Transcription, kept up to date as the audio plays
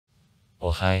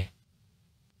Olhai.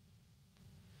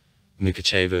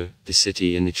 Mukachevo, the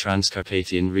city in the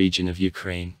Transcarpathian region of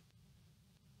Ukraine.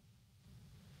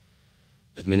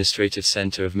 Administrative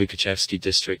center of Mukachevsky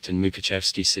district and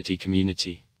Mukachevsky city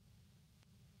community.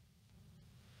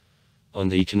 On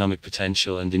the economic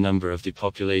potential and the number of the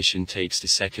population takes the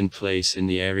second place in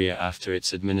the area after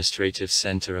its administrative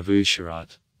center of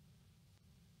Uzhhorod.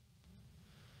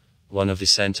 One of the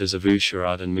centers of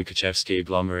Uzhhorod and Mukachevsky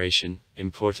agglomeration,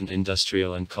 important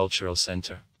industrial and cultural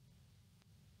center.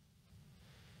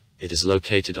 It is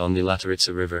located on the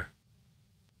Lataritsa River.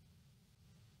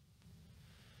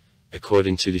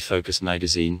 According to the Focus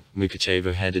magazine,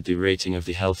 Mukachevo headed the rating of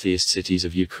the healthiest cities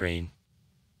of Ukraine.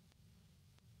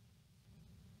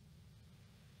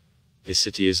 The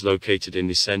city is located in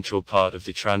the central part of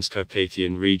the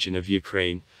Transcarpathian region of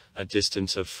Ukraine, a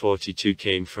distance of 42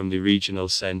 km from the regional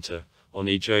center, on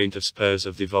a joint of spurs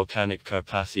of the volcanic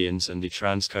Carpathians and the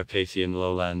Transcarpathian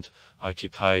lowland,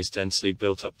 occupies densely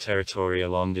built-up territory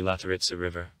along the Lataritsa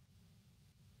River.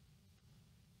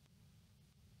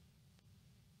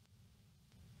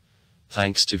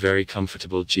 Thanks to very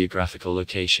comfortable geographical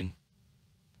location.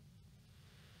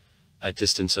 At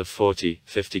distance of 40-50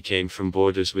 km from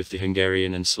borders with the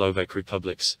Hungarian and Slovak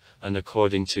republics, and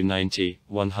according to 90-100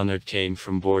 km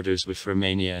from borders with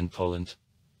Romania and Poland.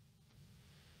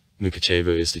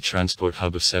 Mukachevo is the transport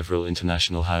hub of several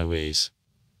international highways.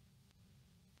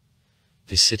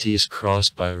 The city is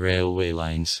crossed by railway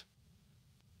lines.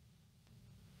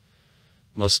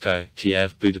 Moscow,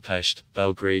 Kiev, Budapest,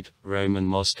 Belgrade, Rome and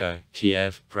Moscow,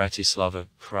 Kiev, Bratislava,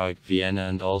 Prague, Vienna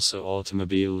and also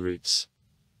automobile routes.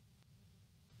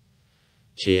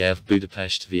 Kiev,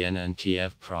 Budapest, Vienna and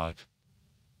Kiev, Prague.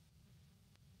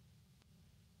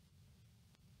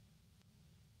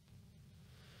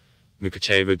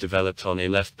 Mukachevo developed on a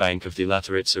left bank of the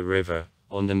Lataritsa River.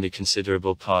 On them the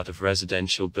considerable part of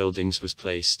residential buildings was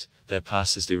placed. There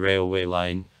passes the railway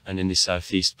line, and in the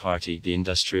southeast part the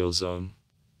industrial zone.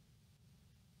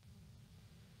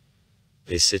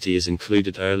 The city is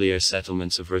included earlier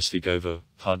settlements of Rusvigovo,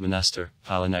 Podmonastir,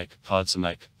 Palanek,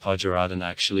 Podsamek, Podgorod and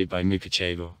actually by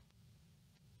Mukachevo.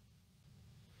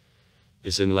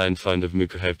 Is inland fund of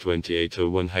Mukachev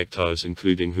 2801 hectares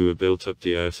including who built up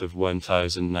the earth of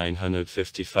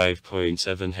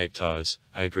 1955.7 hectares,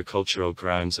 agricultural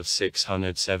grounds of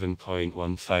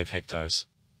 607.15 hectares.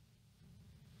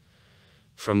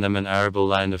 From them an arable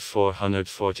land of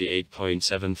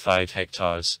 448.75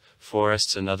 hectares,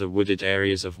 forests and other wooded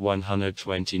areas of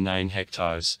 129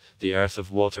 hectares, the earth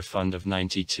of water fund of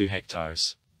 92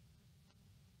 hectares.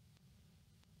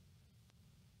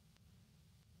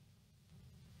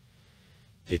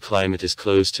 The climate is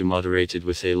close to moderated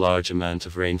with a large amount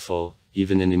of rainfall,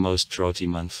 even in the most droughty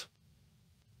month.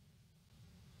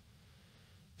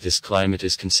 This climate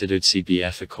is considered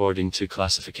CBF according to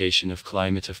classification of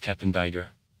climate of Keppenberger.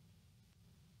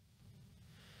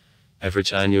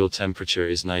 Average annual temperature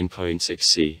is 9.6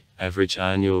 C, average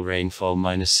annual rainfall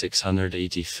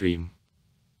 -683 m.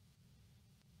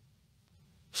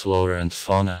 Flora and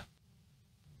fauna.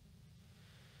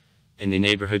 In the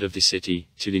neighborhood of the city,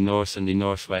 to the north and the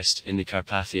northwest, in the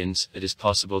Carpathians, it is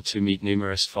possible to meet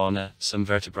numerous fauna, some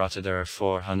vertebrata. There are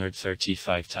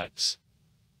 435 types.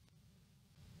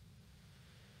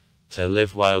 There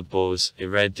live wild boars, a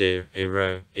red deer, a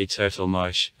roe, a turtle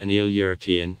marsh, an eel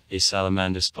European, a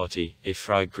salamander spotty, a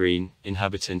frog green,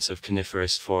 inhabitants of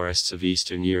coniferous forests of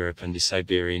Eastern Europe and the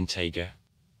Siberian taiga.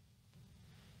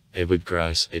 A wood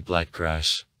grouse, a black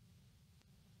grouse.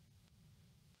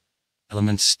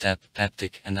 Elements steppe,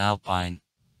 peptic and alpine.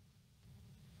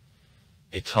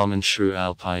 A common shrew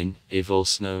alpine, a vole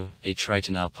snow, a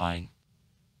triton alpine.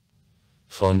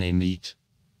 Fauna meat.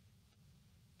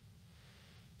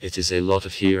 It is a lot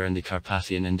of here and the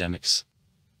Carpathian endemics.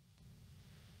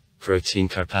 Protein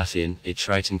Carpathian, a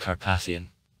triton Carpathian.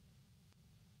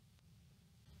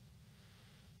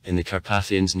 In the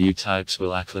Carpathians new types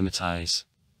will acclimatize.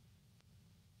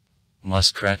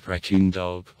 Muskrat, raccoon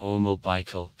dog, Omel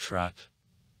Baikal, trap.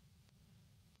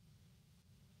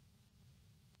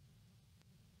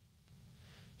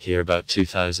 Here about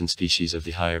 2,000 species of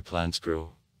the higher plants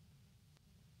grow.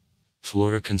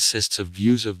 Flora consists of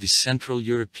views of the Central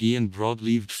European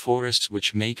broad-leaved forests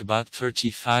which make about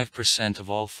 35% of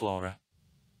all flora.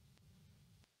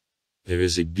 There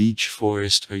is a beech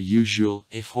forest, a usual,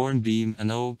 a hornbeam,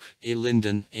 an oak, a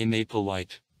linden, a maple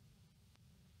white.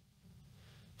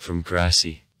 From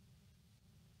grassy.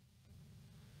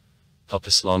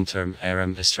 Pappus long-term,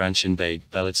 Aram, Estranchenbeg,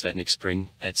 Belitsvetnik spring,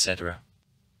 etc.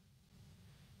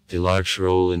 The large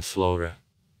role in flora.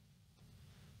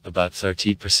 About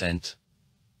 30%.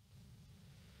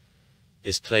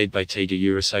 is played by Taiga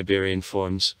Euro-Siberian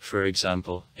forms, for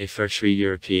example, a fir tree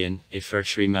European, a fir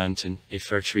tree mountain, a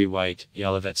fir tree white,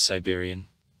 Yalovets Siberian.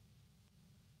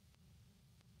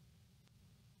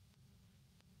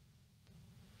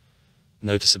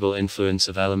 Noticeable influence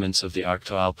of elements of the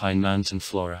Arcto-Alpine mountain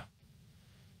flora.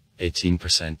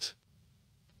 18%.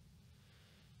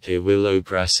 A willow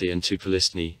grassy and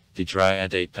tupolistny, the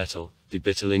dryadate petal, the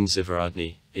bitterling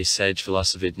zivarodny, a sedge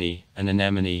velocividny, an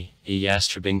anemone, a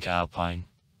Yastrabinka alpine.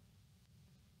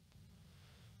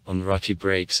 On rocky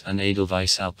breaks, an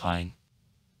Edelweiss alpine.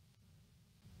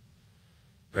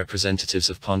 Representatives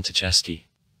of Ponticeski.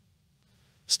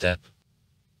 Steppe.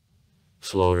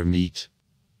 Flora meat.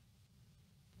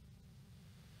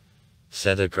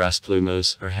 Feather grass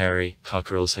plumos or hairy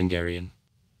cockerels Hungarian.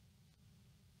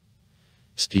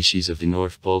 Species of the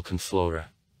North Balkan flora.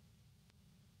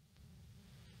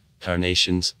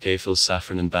 Carnations, Gaphels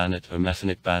saffron and bannet or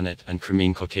methanic bannet and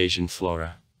Crimean Caucasian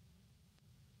flora.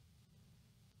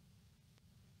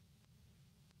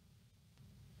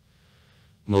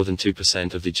 More than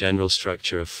 2% of the general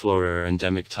structure of flora are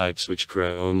endemic types which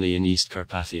grow only in East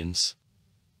Carpathians.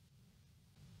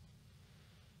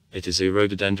 It is a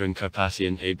rhododendron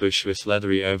Carpathian, a bush with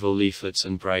leathery oval leaflets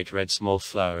and bright red small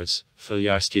flowers,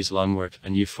 Filiarski's lungwort,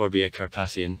 and Euphorbia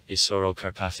Carpathian, a sorrel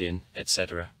Carpathian,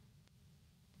 etc.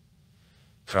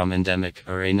 Krom endemic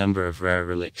are a number of rare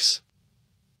relics.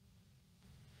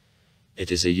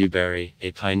 It is a yewberry,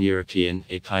 a pine European,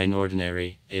 a pine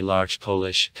ordinary, a large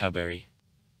Polish cowberry.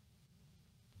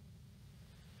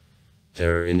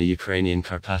 There are in the Ukrainian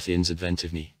Carpathians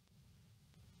adventivni.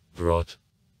 Brod.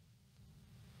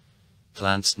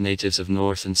 Plants natives of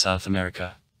North and South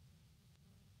America.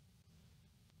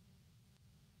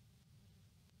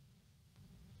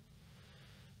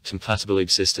 Compatible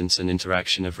existence and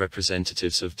interaction of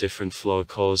representatives of different flora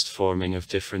caused forming of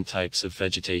different types of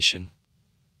vegetation.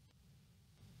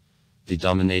 The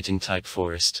dominating type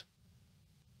forest.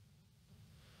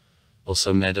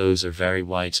 Also meadows are very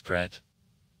widespread.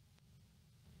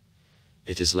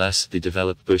 It is less the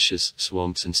developed bushes,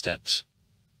 swamps and steppes.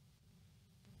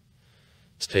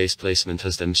 Space placement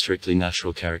has them strictly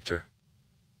natural character.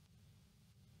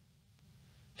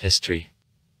 History.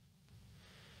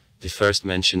 The first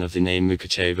mention of the name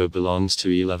Mukachevo belongs to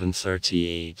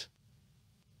 1138.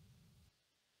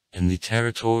 In the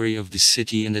territory of the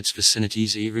city and its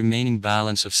vicinities a remaining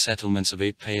balance of settlements of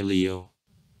a Paleo.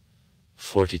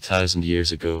 40,000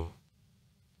 years ago.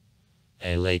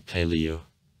 A late Paleo.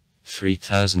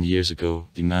 3,000 years ago,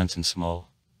 the mountain small.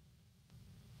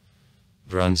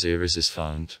 Bronze eras is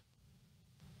found.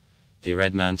 The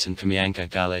Red Mountain Kamianka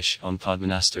Galish on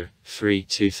Podmonaster,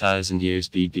 2000 years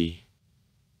BB.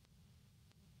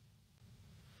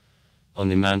 On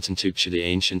the mountain Tukcha the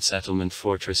ancient settlement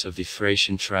fortress of the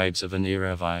Thracian tribes of an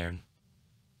era of iron.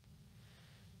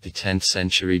 The 10th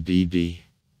century BB.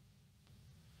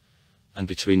 And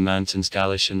between mountains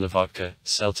Galish and Lavotka,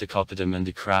 Celtic oppidum and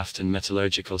the craft and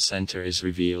metallurgical center is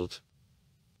revealed.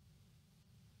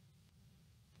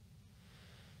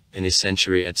 In a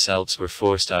century Celts were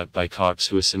forced out by Carps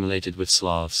who assimilated with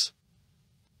Slavs.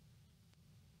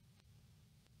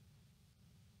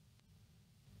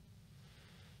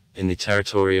 In the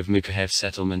territory of Mukachevo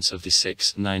settlements of the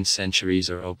 6th, 9th centuries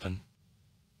are open.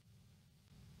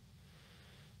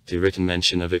 The written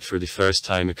mention of it for the first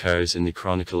time occurs in the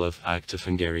Chronicle of Act of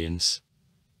Hungarians.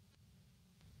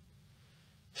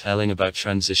 Telling about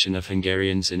transition of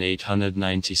Hungarians in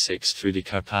 896 through the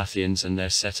Carpathians and their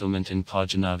settlement in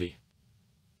Podjanavi.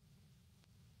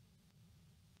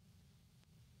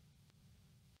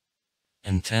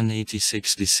 In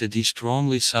 1086 the city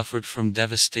strongly suffered from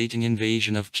devastating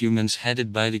invasion of Cumans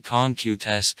headed by the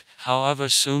Conquetesk, however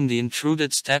soon the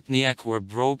intruded Stepniak were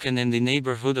broken in the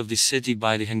neighborhood of the city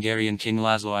by the Hungarian king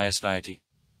Laszlo Iasviti.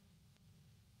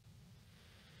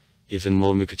 Even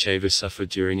more Mukachevo suffered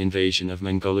during invasion of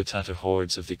Mongolo-Tatar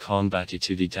hordes of the Khanbati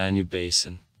to the Danube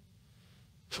basin.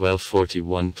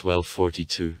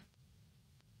 1241-1242.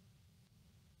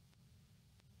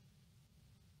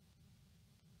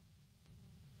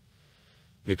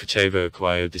 Mukachevo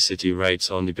acquired the city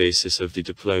rights on the basis of the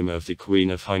diploma of the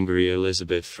Queen of Hungary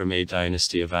Elizabeth from a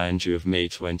dynasty of Anjou of May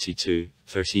 22,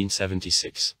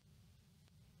 1376.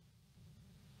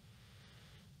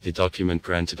 The document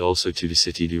granted also to the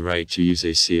city the right to use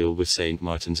a seal with St.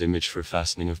 Martin's image for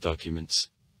fastening of documents.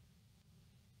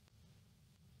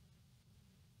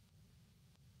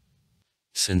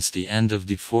 Since the end of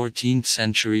the 14th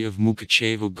century of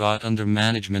Mukachevo got under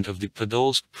management of the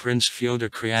Podolsk Prince Fyodor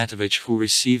Kryatevich, who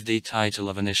received a title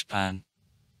of an Ishpan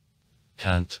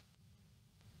Count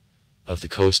of the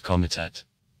Coast Komitet.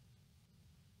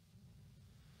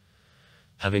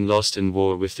 Having lost in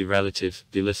war with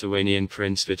the Lithuanian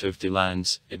Prince Vit of the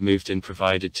lands, it moved in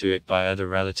provided to it by other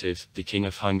relative, the King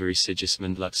of Hungary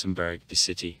Sigismund Luxemburg, the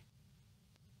city.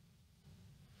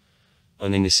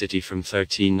 Owning the city from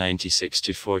 1396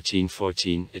 to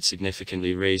 1414, it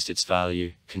significantly raised its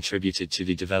value, contributed to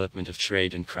the development of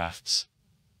trade and crafts.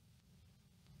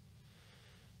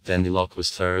 Then the lock was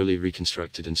thoroughly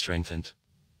reconstructed and strengthened.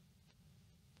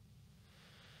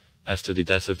 After the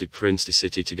death of the prince, the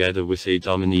city, together with a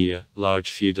dominia,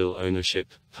 large feudal ownership,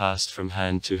 passed from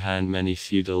hand to hand many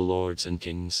feudal lords and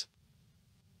kings.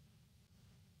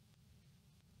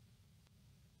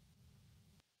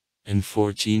 In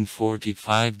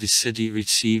 1445 the city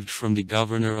received from the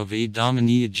governor of a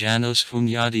dominia Janos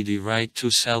Hunyadi the right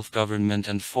to self-government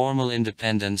and formal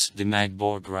independence, the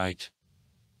Magdeburg right.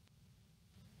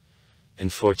 In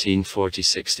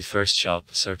 1446 the first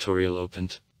shop, sartorial,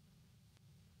 opened.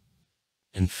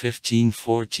 In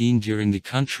 1514, during the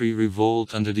country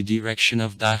revolt under the direction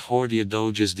of the Hordia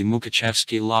Doges, the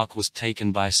Mukachevo lock was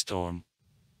taken by storm.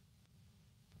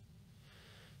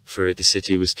 For it the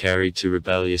city was carried to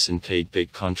rebellious and paid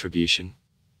big contribution.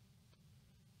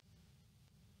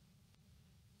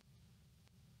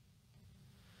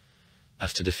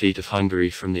 After defeat of Hungary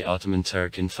from the Ottoman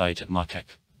Turk in fight at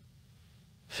Mukachevo,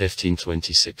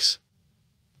 1526.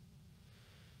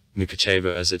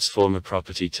 Mukachevo as its former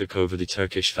property took over the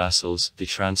Turkish vassals, the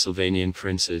Transylvanian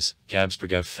princes.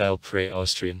 Gabsburg fell prey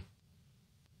Austrian.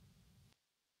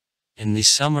 In the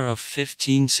summer of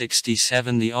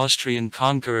 1567 the Austrian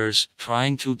conquerors,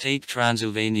 trying to take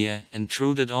Transylvania,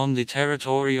 intruded on the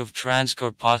territory of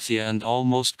Transcarpathia and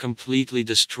almost completely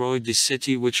destroyed the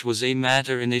city, which was a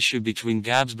matter in issue between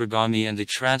Gabsburg army and the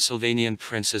Transylvanian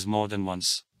princes more than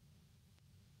once.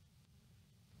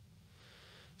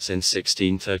 Since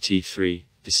 1633,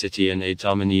 the city and a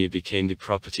dominia became the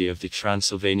property of the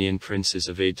Transylvanian princes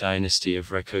of a dynasty of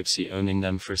Rákóczi, owning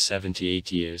them for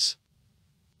 78 years.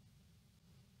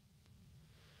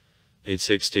 In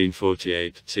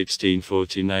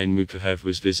 1648-1649 Mukachevo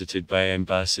was visited by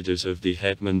ambassadors of the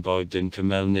Hetman Bogdan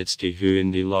Khmelnytsky, who in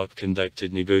the lot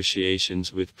conducted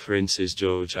negotiations with Princes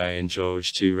George I and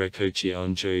George II Rákóczi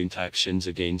on joint actions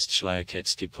against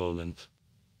Szlachecki Poland.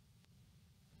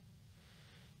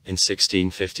 In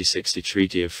 1656 the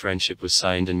Treaty of Friendship was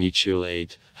signed and mutual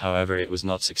aid, however it was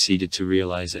not succeeded to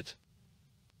realize it.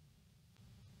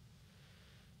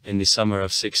 In the summer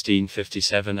of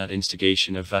 1657, at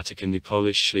instigation of Vatican, the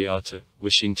Polish Szlachta,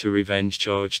 wishing to revenge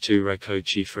George II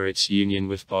Rákóczi for its union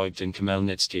with Bogdan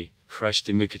Khmelnytsky, crushed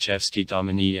the Mukachevo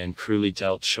dominia and cruelly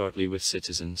dealt shortly with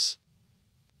citizens.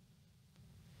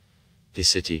 The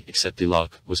city, except the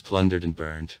lock, was plundered and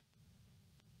burned.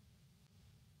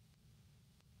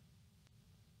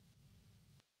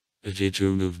 At the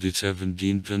turn of the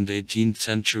 17th and 18th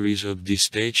centuries of the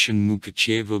station,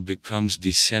 Mukachevo becomes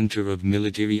the center of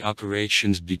military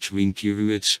operations between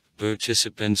Kuruits,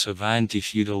 participants of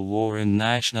anti-feudal war and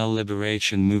national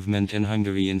liberation movement in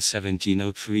Hungary in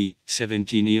 1703,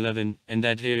 1711, and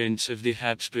adherents of the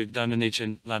Habsburg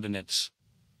domination, Labonets.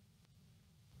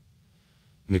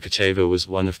 Mukachevo was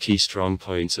one of key strong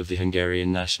points of the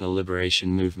Hungarian national liberation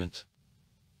movement.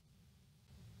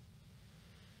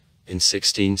 In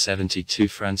 1672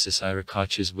 Francis I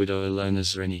Rákóczi's widow Elena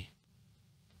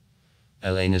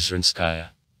Zrinskaya,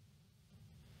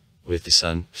 with the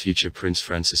son, future Prince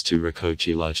Francis II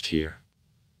Rákóczi, lodged here.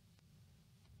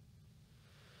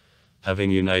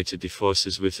 Having united the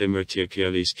forces with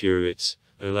Imretiokoli's Kuruits,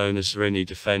 Elena Zrinskaya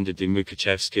defended the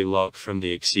Mukachevo lock from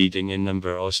the exceeding in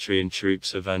number Austrian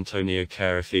troops of Antonio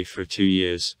Carafi for 2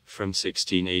 years, from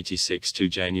 1686 to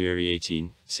January 18,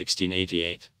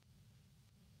 1688.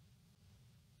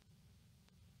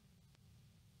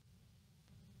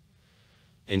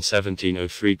 In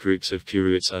 1703 groups of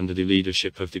Kuruits under the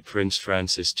leadership of the Prince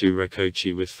Francis II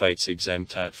Rákóczi with fights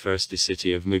exempt at first the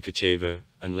city of Mukachevo,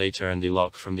 and later and the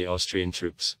lock from the Austrian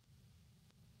troops.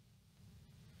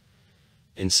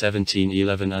 In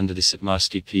 1711 under the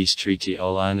Satmarsky Peace Treaty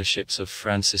all ownerships of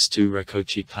Francis II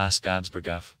Rákóczi passed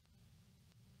Gabsburg.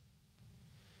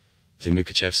 The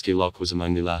Mukachevo lock was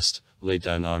among the last, laid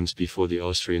down arms before the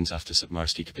Austrians after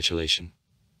Satmarsky capitulation.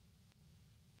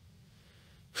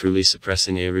 Cruelly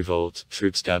suppressing a revolt,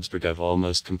 troops Gabsburg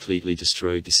almost completely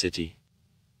destroyed the city.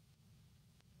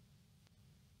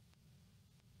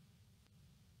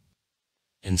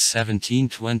 In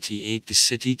 1728 the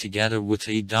city together with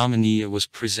a dominia was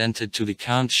presented to the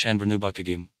Count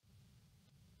Szamborny-Buckegim.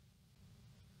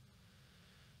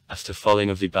 After falling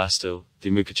of the Bastille,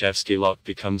 the Mukachevo lock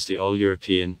becomes the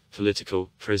all-European,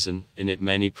 political, prison. In it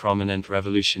many prominent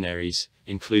revolutionaries,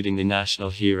 including the national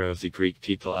hero of the Greek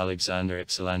people Alexander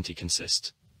Ypsilanti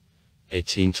consist.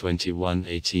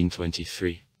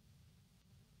 1821–1823.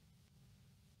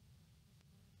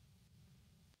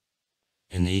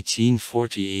 In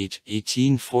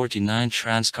 1848–1849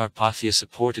 Transcarpathia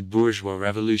supported bourgeois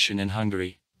revolution in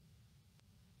Hungary.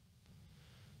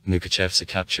 Mukachevo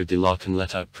captured the lock and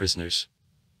let out prisoners.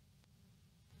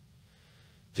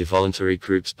 The voluntary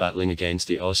groups battling against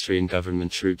the Austrian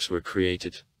government troops were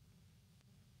created.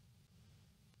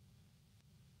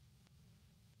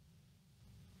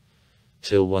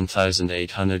 Till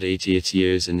 1888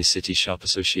 years in the city shop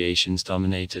associations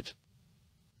dominated.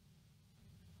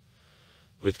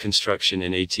 With construction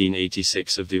in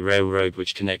 1886 of the railroad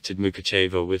which connected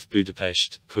Mukachevo with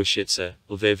Budapest, Košice,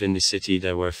 Lviv in the city,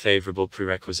 there were favorable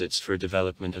prerequisites for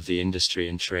development of the industry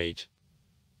and trade.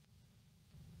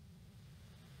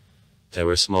 There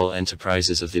were small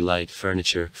enterprises of the light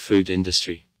furniture, food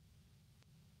industry.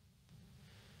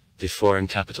 The foreign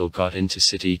capital got into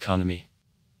city economy.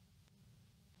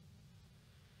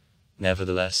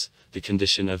 Nevertheless, the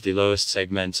condition of the lowest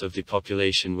segments of the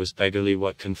population was beggarly,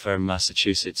 what confirmed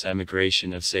Massachusetts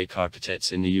emigration of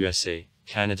Zacarpatets in the USA,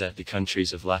 Canada, the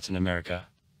countries of Latin America.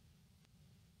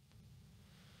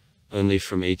 Only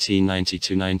from 1890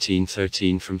 to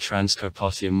 1913 from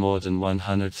Transcarpathia more than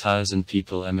 100,000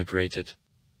 people emigrated.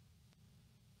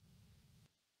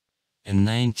 In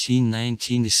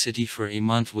 1919 the city for a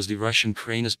month was the Russian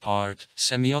Krajina's part,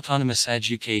 semi-autonomous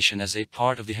education as a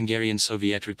part of the Hungarian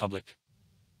Soviet Republic.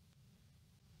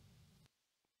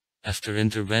 After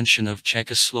intervention of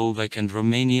Czechoslovak and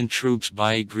Romanian troops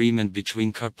by agreement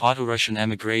between Carpato-Russian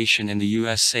emigration in the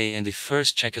USA and the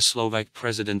first Czechoslovak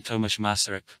president Tomáš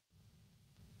Masaryk.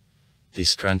 The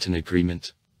Scranton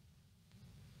Agreement.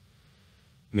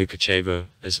 Mukachevo,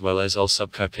 as well as all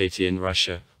Subcarpathia in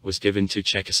Russia, was given to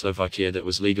Czechoslovakia, that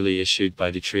was legally issued by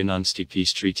the Trianonsky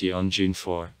Peace Treaty on June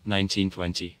 4,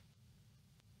 1920.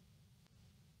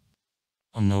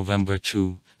 On November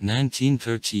 2,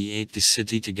 1938 the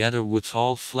city, together with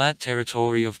all flat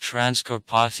territory of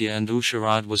Transcarpathia and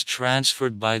Usharad, was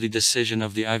transferred by the decision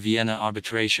of the Vienna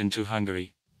arbitration to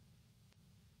Hungary.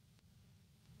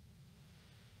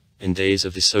 In days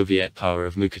of the Soviet power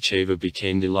of Mukachevo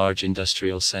became the large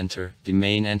industrial center. The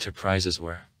main enterprises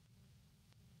were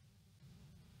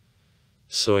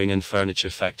sewing and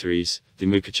furniture factories, the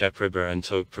Mukachevo and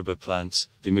Tokpreba plants,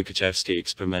 the Mukachevsky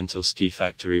experimental ski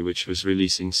factory which was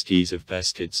releasing skis of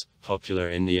Beskids, popular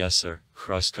in the Usar,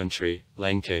 cross-country,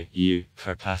 Lenka,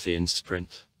 Carpathian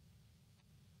sprint.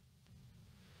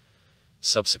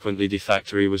 Subsequently the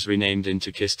factory was renamed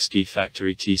into Kisk Ski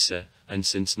Factory Tisa, and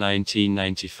since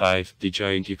 1995 the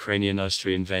joint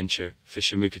Ukrainian-Austrian venture,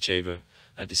 Fischer Mukachevo.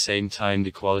 At the same time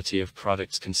the quality of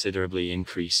products considerably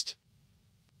increased.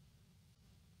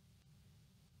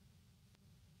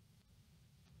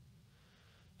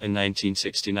 In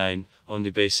 1969, on the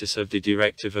basis of the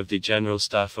directive of the General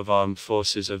Staff of Armed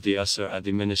Forces of the USSR at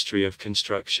the Ministry of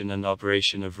Construction and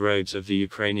Operation of Roads of the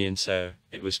Ukrainian SAR,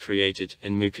 it was created,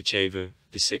 in Mukachevo,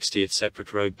 the 60th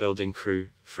separate road building crew,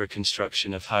 for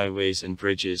construction of highways and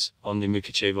bridges, on the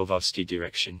Mukachevo-Lvovsky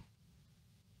direction.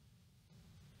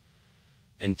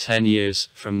 In 10 years,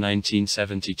 from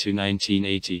 1970 to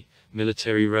 1980,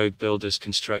 military road builders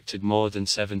constructed more than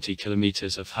 70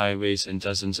 kilometers of highways and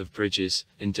dozens of bridges,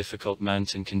 in difficult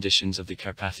mountain conditions of the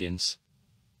Carpathians.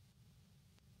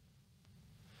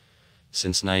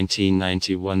 Since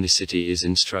 1991 the city is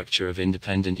in structure of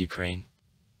independent Ukraine.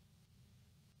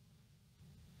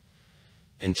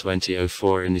 In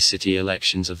 2004 in the city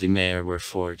elections of the mayor were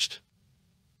forged.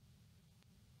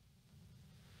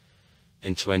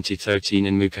 In 2013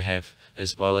 in Mukachevo,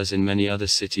 as well as in many other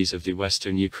cities of the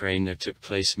western Ukraine, there took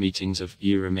place meetings of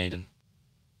Euromaidan.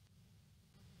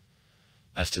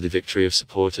 After the victory of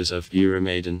supporters of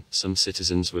Euromaidan, some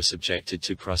citizens were subjected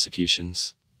to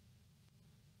prosecutions.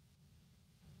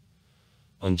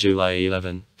 On July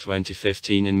 11,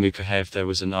 2015 in Mukachevo there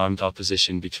was an armed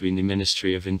opposition between the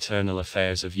Ministry of Internal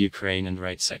Affairs of Ukraine and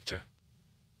Right Sector.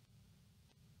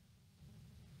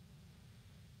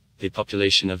 The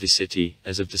population of the city,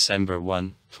 as of December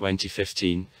 1,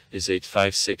 2015, is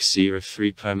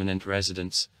 85603 permanent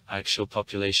residents, actual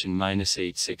population minus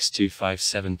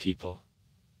 86257 people.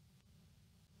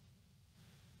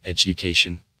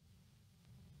 Education.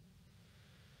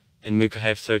 In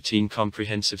Mukachevo 13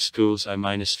 comprehensive schools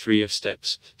I-3 of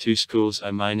steps, 2 schools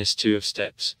I-2 of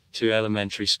steps, 2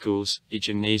 elementary schools, a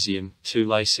gymnasium, 2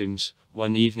 lyceums,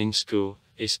 1 evening school,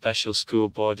 a special school,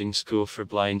 boarding school for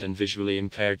blind and visually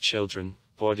impaired children,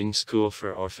 boarding school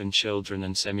for orphan children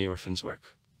and semi-orphans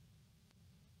work.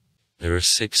 There are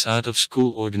 6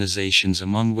 out-of-school organizations,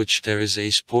 among which there is a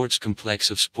sports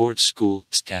complex of sports school,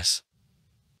 SCAS.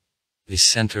 The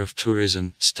Center of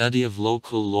Tourism, study of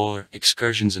local law,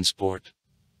 excursions and sport.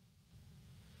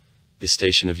 The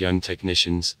Station of Young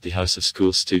Technicians, the House of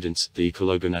School Students, the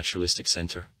Ecologo-Naturalistic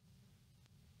Center.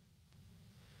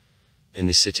 In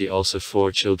the city also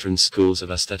 4 children's schools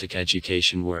of aesthetic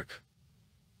education work.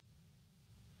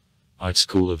 Art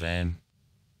School of M.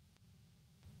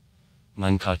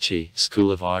 Mukachevo,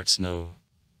 School of Arts No.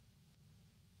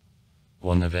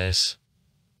 1 of S.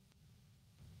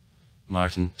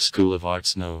 Martin, School of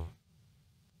Arts No.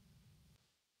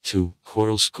 2,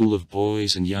 Choral School of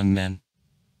Boys and Young Men.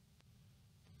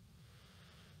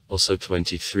 Also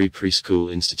 23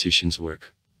 preschool institutions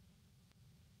work.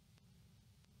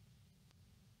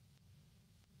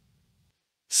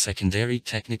 Secondary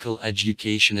technical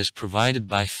education is provided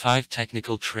by 5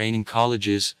 technical training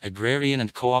colleges, agrarian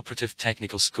and cooperative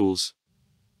technical schools.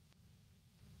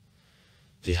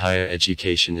 The higher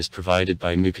education is provided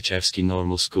by Mukachevo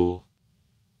Normal School.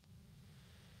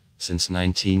 Since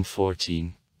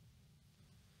 1914,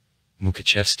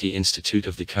 Mukachevo Institute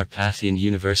of the Carpathian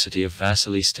University of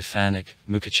Vasily Stefanik,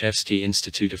 Mukachevo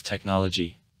Institute of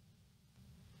Technology.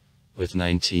 With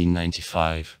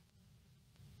 1995.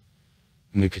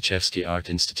 Mukachevo Art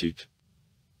Institute.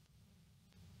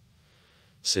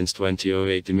 Since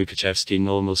 2008 the Mukachevo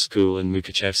Normal School and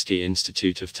Mukachevo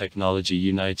Institute of Technology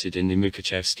united in the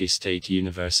Mukachevo State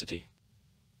University.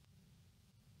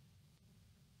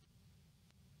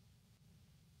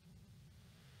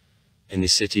 In the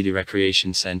city the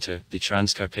Recreation Center, the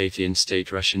Transcarpathian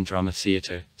State Russian Drama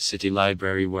Theater, City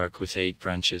Library work with 8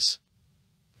 branches,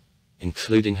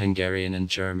 including Hungarian and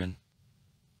German.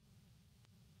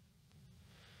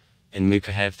 In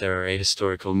Mukachevo there are a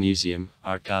historical museum,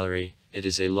 art gallery, it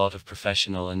is a lot of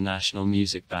professional and national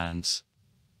music bands.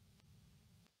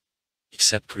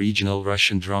 Except regional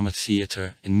Russian drama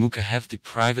theater, in Mukachevo the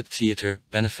private theater,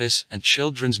 benefice and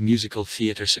children's musical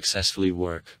theater successfully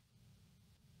work.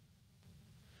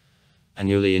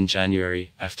 Annually in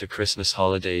January, after Christmas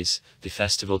holidays, the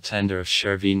festival tender of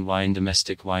Chervin wine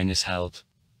domestic wine is held.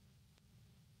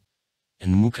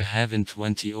 In Mukachevo in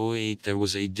 2008 there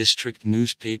was a district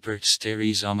newspaper,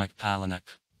 Stary Zamek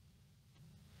Palanak.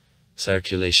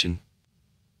 Circulation.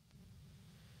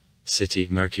 City,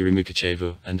 Mercury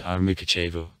Mukachevo and R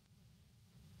Mukachevo.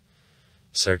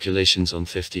 Circulations on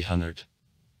 50/100.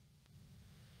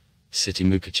 City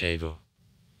Mukachevo.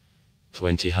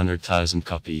 20,000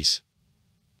 copies.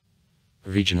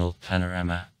 Regional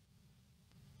Panorama.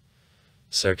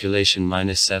 Circulation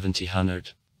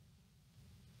 -70/100.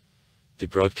 The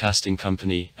broadcasting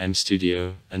company, M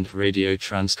Studio, and Radio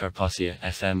Transcarpathia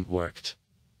FM worked.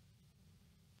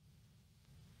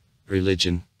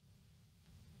 Religion.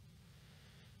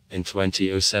 In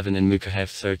 2007 in Mukachevo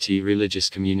 30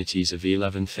 religious communities of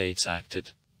 11 faiths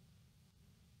acted.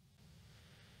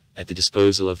 At the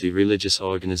disposal of the religious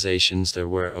organizations there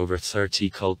were over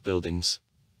 30 cult buildings,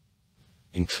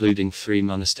 including 3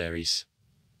 monasteries.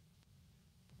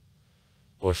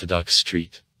 Orthodox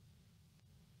Street.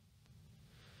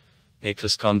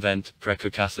 Nicholas Convent,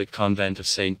 Greco-Catholic Convent of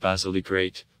St. Basil the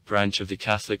Great, branch of the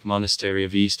Catholic Monastery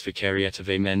of East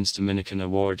Vikariatov Men's Dominican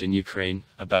Award in Ukraine,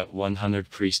 about 100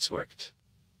 priests worked.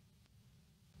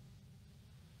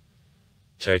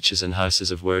 Churches and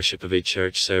houses of worship of a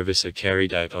church service are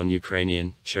carried out on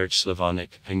Ukrainian, Church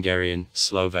Slavonic, Hungarian,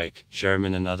 Slovak,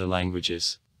 German and other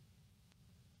languages.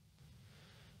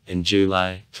 In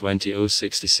July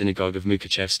 2006 the synagogue of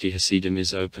Mukachevo Hasidim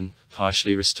is open,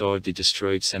 partially restored the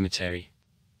destroyed cemetery.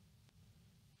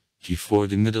 Before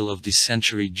the middle of the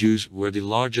century Jews were the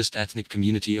largest ethnic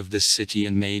community of this city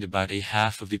and made about a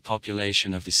half of the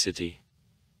population of the city.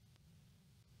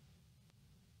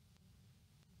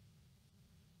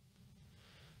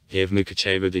 Gave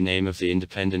Mukachevo the name of the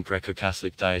independent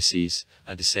Greco-Catholic diocese,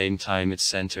 at the same time its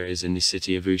center is in the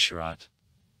city of Usharat.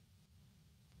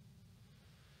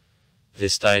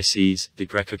 This diocese, the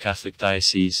Greco-Catholic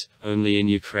diocese, only in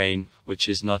Ukraine, which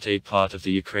is not a part of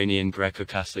the Ukrainian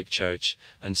Greco-Catholic Church,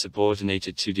 and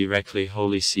subordinated to directly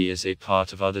Holy See as a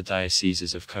part of other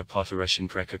dioceses of Carpato-Russian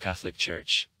Greco-Catholic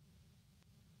Church.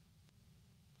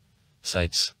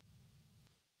 Sites.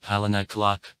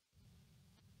 Palanak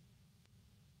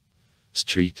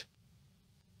Street.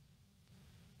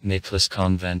 Nicholas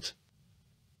Convent.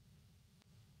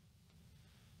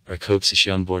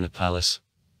 Rakopsishionborna Palace.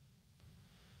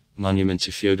 Monument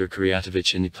to Fyodor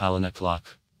Kuryatovich in the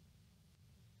Palanak.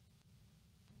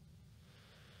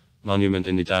 Monument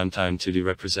in the downtown to the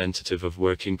representative of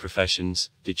working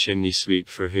professions, the chimney sweep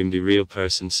for whom the real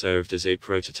person served as a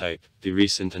prototype, the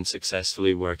recent and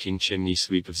successfully working chimney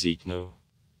sweep of Zitno.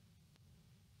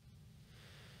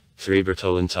 3.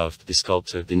 Bertolantov, the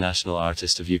sculptor, the national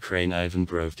artist of Ukraine Ivan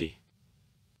Brovdy.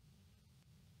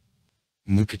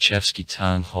 Mukachevo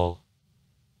Town Hall.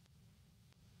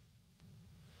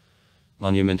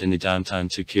 Monument in the downtown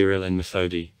to Kirill and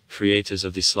Methody, creators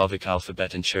of the Slavic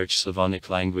alphabet and Church Slavonic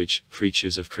language,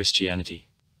 preachers of Christianity.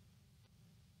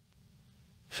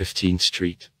 15th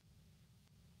Street.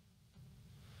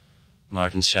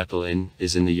 Martin's Chapel Inn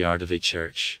is in the yard of a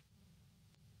church.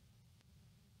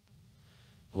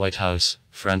 White House,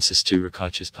 Francis II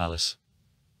Rakocz's Palace.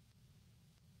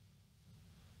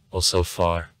 Also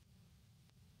far.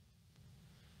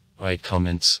 Write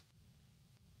comments.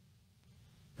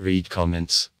 Read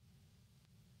comments.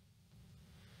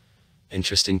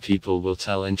 Interesting people will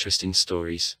tell interesting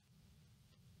stories.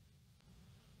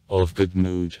 All of good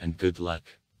mood and good luck.